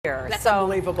That's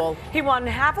unbelievable. He won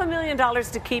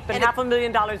 $500,000 to keep and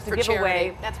 $500,000 to give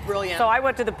away. That's brilliant. So I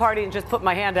went to the party and just put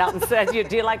my hand out and said,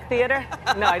 do you like theater?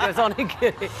 No, I was only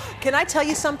kidding. Can I tell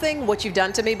you something, what you've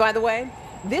done to me, by the way?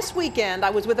 This weekend, I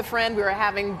was with a friend. We were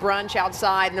having brunch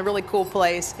outside in a really cool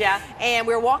place. Yeah. And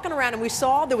we were walking around and we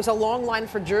saw there was a long line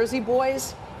for Jersey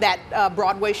Boys, that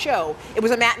Broadway show. It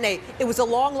was a matinee. It was a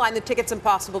long line. The ticket's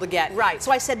impossible to get. Right.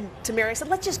 So I said to Mary, I said,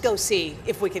 let's just go see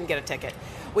if we can get a ticket.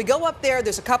 We go up there.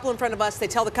 There's a couple in front of us. They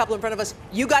tell the couple in front of us,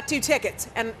 you got 2 tickets.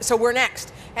 And so we're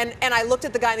next. And I looked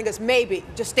at the guy and he goes, maybe.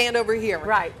 Just stand over here.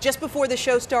 Right. Just before the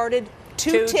show started,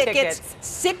 2 tickets,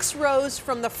 6 rows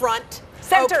from the front.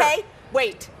 Center. Okay.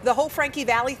 Wait, the whole Frankie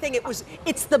Valli thing,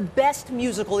 it's the best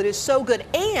musical. It is so good.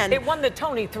 And it won the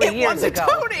Tony 3 years ago. It won the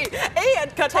Tony.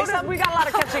 And Hoda, we got a lot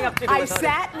of catching up to do. I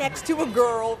sat next to a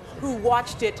girl who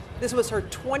watched it. This was her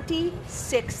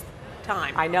 26th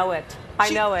time. I know it. I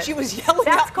know it. She was yelling.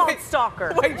 That's called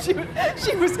stalker. Wait,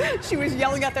 she was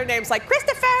yelling out their names like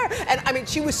Christopher, and I mean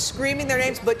she was screaming their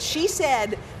names. But she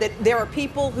said that there are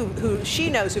people who she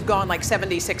knows who've gone like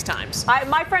 76 times.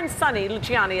 My friend Sonny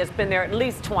Luciani has been there at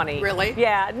least 20. Really?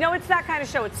 Yeah. No, it's that kind of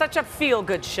show. It's such a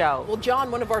feel-good show. Well, John,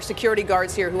 one of our security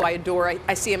guards here, who I adore,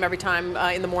 I see him every time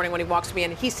in the morning when he walks me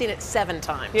in. He's seen it 7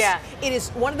 times. Yeah. It is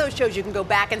one of those shows you can go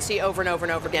back and see over and over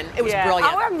and over again. It was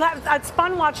brilliant. Oh, it's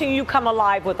fun watching you come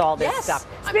alive with all this stuff.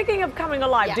 Speaking of coming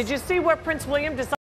alive, yes. Did you see where Prince William decided